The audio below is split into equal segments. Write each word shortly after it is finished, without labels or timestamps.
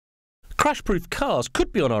Crash-proof cars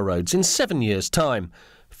could be on our roads in 7 years' time.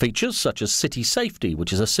 Features such as city safety,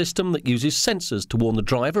 which is a system that uses sensors to warn the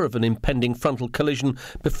driver of an impending frontal collision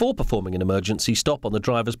before performing an emergency stop on the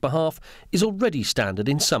driver's behalf, is already standard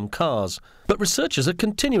in some cars. But researchers are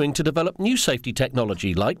continuing to develop new safety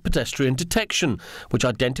technology like pedestrian detection, which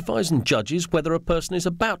identifies and judges whether a person is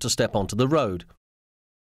about to step onto the road.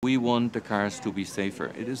 We want the cars to be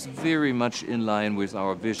safer. It is very much in line with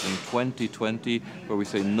our vision 2020, where we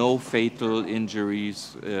say no fatal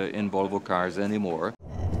injuries in Volvo cars anymore.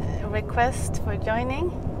 Request for joining.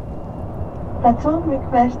 Platoon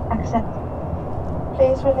request accepted.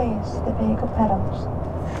 Please release the vehicle pedals.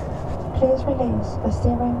 Please release the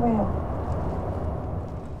steering wheel.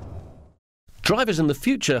 Drivers in the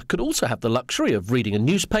future could also have the luxury of reading a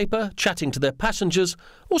newspaper, chatting to their passengers,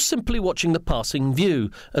 or simply watching the passing view,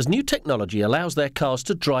 as new technology allows their cars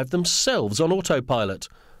to drive themselves on autopilot.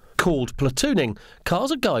 Called platooning,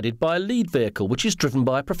 cars are guided by a lead vehicle which is driven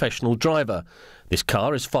by a professional driver. This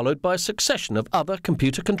car is followed by a succession of other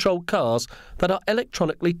computer-controlled cars that are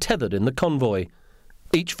electronically tethered in the convoy.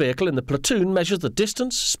 Each vehicle in the platoon measures the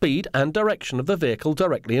distance, speed and direction of the vehicle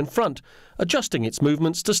directly in front, adjusting its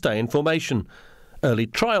movements to stay in formation. Early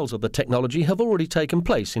trials of the technology have already taken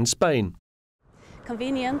place in Spain.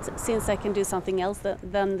 Convenient, since I can do something else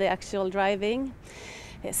than the actual driving.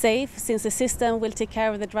 Safe, since the system will take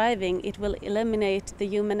care of the driving, it will eliminate the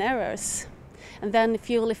human errors. And then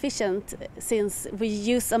fuel efficient, since we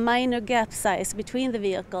use a minor gap size between the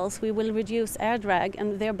vehicles, we will reduce air drag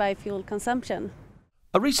and thereby fuel consumption.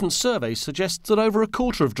 A recent survey suggests that over a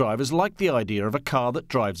quarter of drivers like the idea of a car that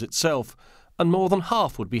drives itself, and more than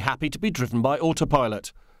half would be happy to be driven by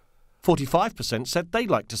autopilot. 45% said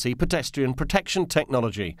they'd like to see pedestrian protection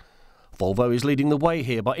technology. Volvo is leading the way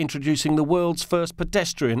here by introducing the world's first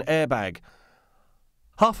pedestrian airbag.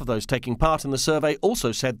 Half of those taking part in the survey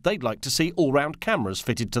also said they'd like to see all-round cameras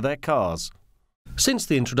fitted to their cars. Since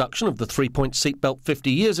the introduction of the three-point seatbelt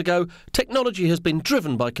 50 years ago, technology has been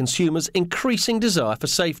driven by consumers' increasing desire for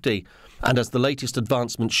safety. And as the latest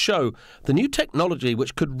advancements show, the new technology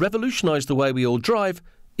which could revolutionise the way we all drive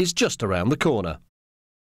is just around the corner.